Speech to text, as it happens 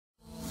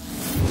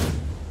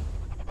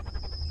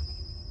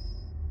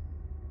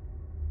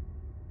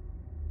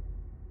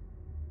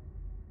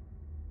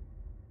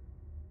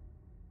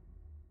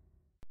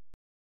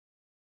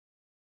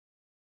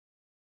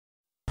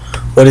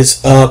What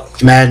is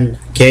up, Madden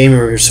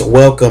gamers?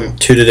 Welcome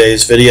to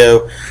today's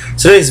video.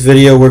 Today's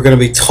video we're going to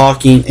be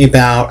talking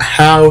about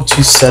how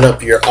to set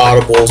up your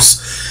audibles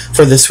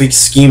for this week's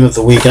scheme of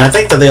the week. And I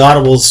think that the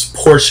audibles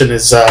portion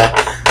is a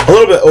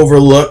little bit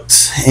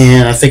overlooked,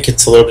 and I think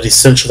it's a little bit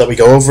essential that we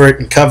go over it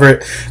and cover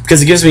it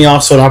because it gives me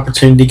also an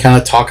opportunity to kind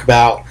of talk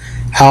about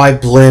how I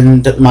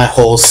blend my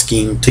whole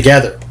scheme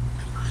together.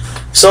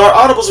 So our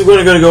audibles,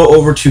 we're going to go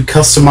over to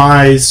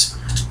customize.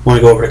 We want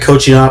to go over to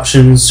coaching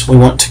options. We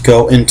want to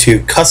go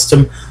into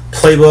custom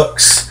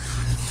playbooks.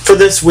 For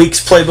this week's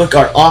playbook,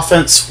 our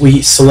offense,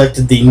 we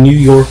selected the New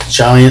York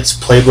Giants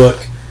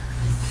playbook.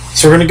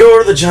 So we're going to go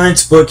over to the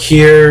Giants book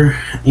here,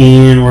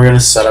 and we're going to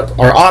set up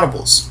our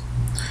audibles.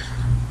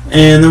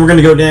 And then we're going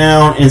to go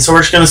down, and so we're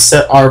just going to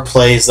set our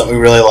plays that we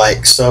really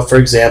like. So, for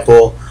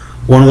example,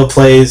 one of the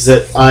plays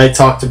that I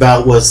talked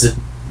about was the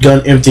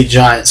gun empty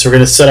giant. So we're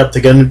going to set up the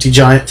gun empty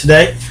giant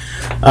today.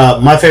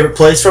 My favorite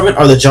plays from it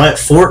are the giant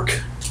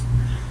fork,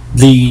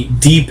 the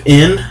deep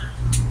in,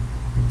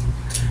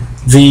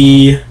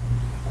 the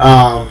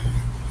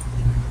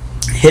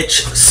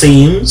hitch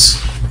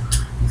seams,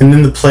 and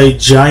then the play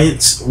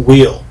Giants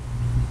wheel.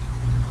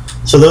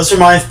 So those are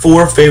my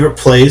four favorite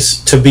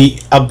plays to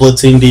beat a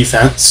blitzing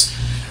defense,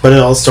 but it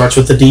all starts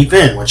with the deep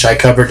in, which I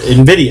covered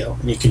in video.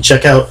 And you can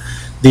check out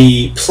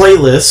the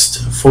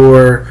playlist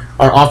for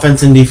our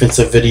offense and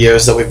defensive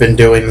videos that we've been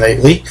doing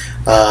lately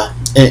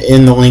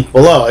in the link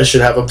below. I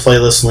should have a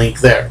playlist link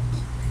there.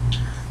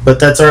 But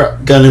that's our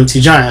gun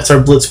empty giant. That's our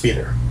blitz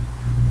beater.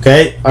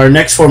 Okay, our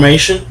next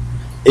formation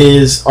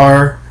is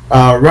our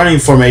running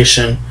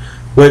formation,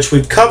 which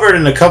we've covered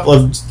in a couple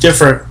of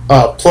different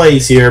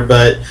plays here,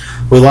 but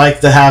we like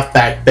the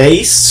halfback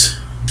base,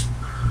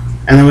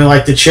 and then we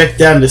like to check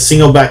down to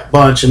single back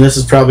bunch, and this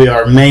is probably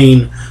our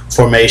main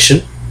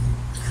formation.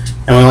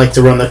 And we like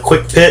to run the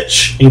quick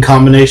pitch in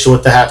combination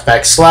with the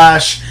halfback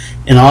slash,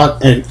 and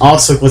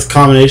also with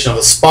combination of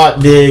the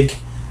spot dig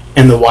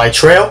and the Y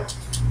trail.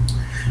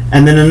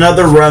 And then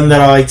another run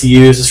that I like to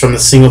use is from the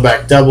single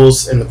back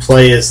doubles, and the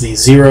play is the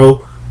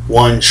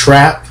 0-1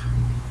 trap.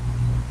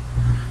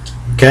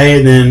 Okay,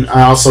 and then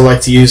I also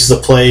like to use the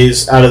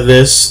plays out of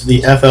this,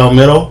 the FL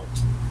middle,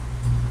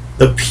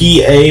 the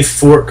PA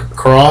fork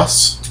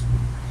cross,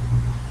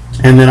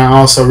 and then I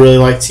also really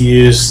like to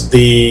use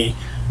the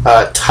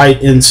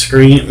tight end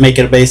screen, make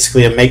it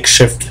basically a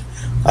makeshift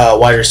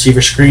wide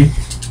receiver screen.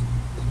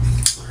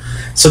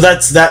 So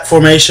that's that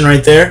formation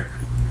right there.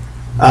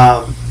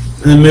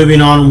 And then moving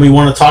on, we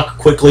want to talk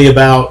quickly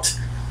about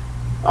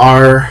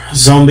our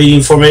zone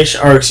beating formation,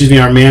 or excuse me,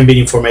 our man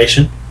beating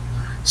formation.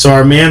 So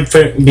our man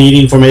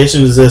beating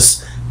formation is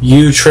this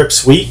U trip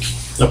sweep.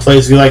 The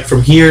plays we like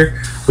from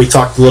here, we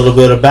talked a little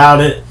bit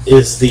about it,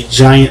 is the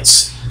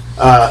Giants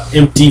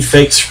empty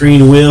fake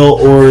screen wheel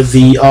or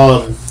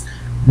the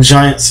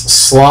Giants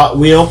slot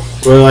wheel.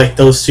 Really like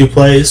those two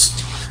plays.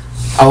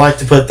 I like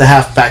to put the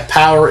halfback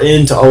power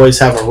in to always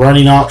have a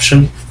running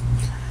option.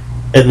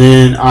 And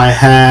then I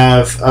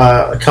have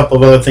a couple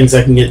of other things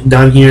I can get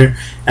done here.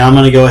 And I'm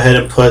going to go ahead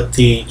and put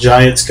the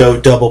Giants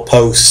Go double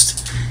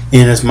post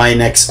in as my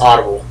next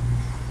audible.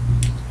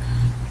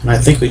 And I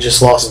think we just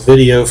lost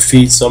video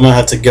feed, so I'm going to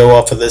have to go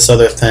off of this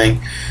other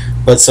thing.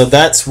 But so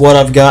that's what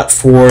I've got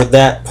for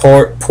that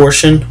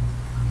portion.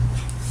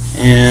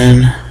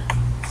 And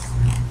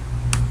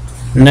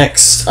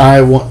next I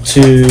want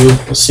to,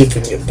 let's see if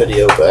we can get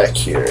video back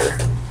here.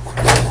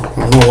 I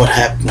don't know what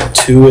happened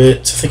to it.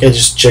 I think I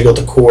just jiggled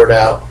the cord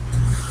out.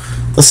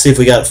 Let's see if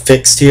we got it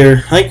fixed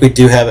here. I think we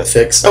do have it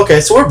fixed.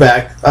 Okay, so we're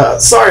back.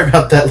 Sorry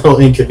about that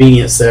little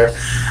inconvenience there.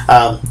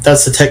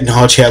 That's the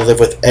technology I live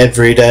with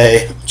every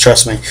day,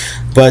 trust me.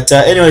 But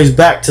anyways,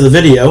 back to the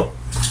video.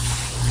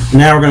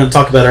 Now we're going to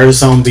talk about our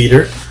zone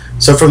beater.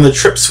 So from the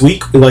trip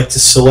sweep, we like to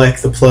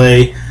select the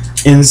play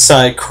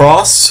inside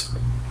cross,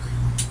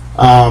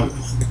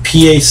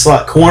 PA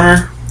slot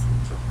corner,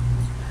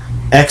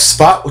 X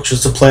spot, which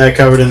was the play I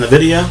covered in the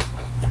video,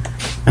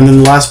 and then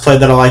the last play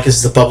that I like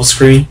is the bubble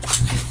screen.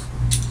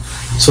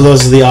 So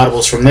those are the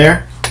audibles from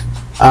there.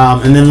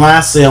 And then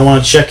lastly, I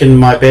want to check in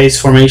my base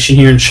formation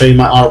here and show you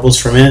my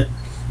audibles from it.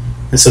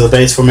 And so the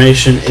base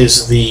formation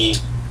is the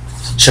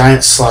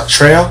Giant slot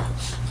trail.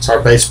 It's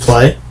our base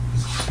play.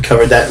 I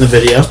covered that in the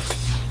video.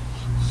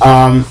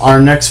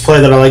 Our next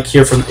play that I like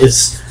here from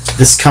is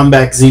this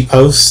comeback Z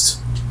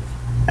post.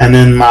 And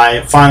then my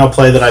final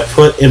play that I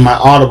put in my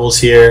audibles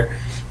here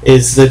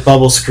is the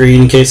bubble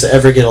screen in case I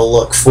ever get a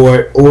look for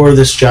it, or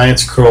this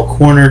Giants curl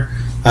corner.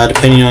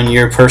 Depending on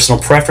your personal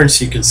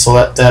preference, you can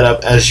select that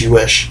up as you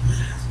wish.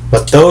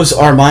 But those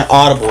are my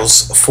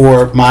audibles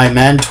for my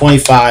Madden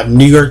 25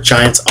 New York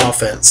Giants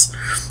offense.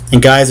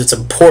 And guys, it's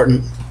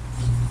important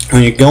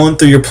when you're going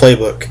through your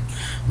playbook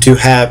to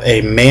have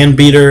a man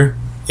beater,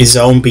 a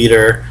zone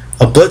beater,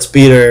 a blitz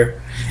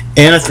beater,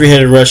 and a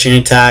three-headed rushing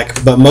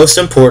attack. But most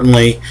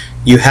importantly,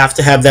 you have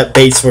to have that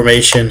base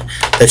formation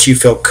that you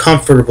feel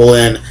comfortable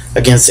in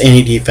against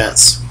any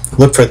defense.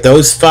 Look for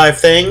those 5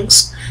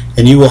 things,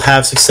 and you will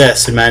have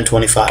success in Madden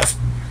 25.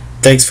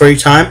 Thanks for your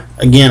time.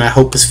 Again, I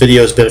hope this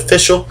video is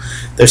beneficial.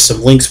 There's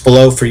some links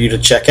below for you to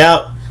check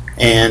out,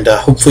 and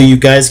hopefully you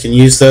guys can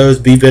use those,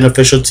 be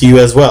beneficial to you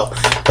as well.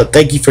 But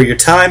thank you for your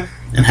time,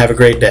 and have a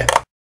great day.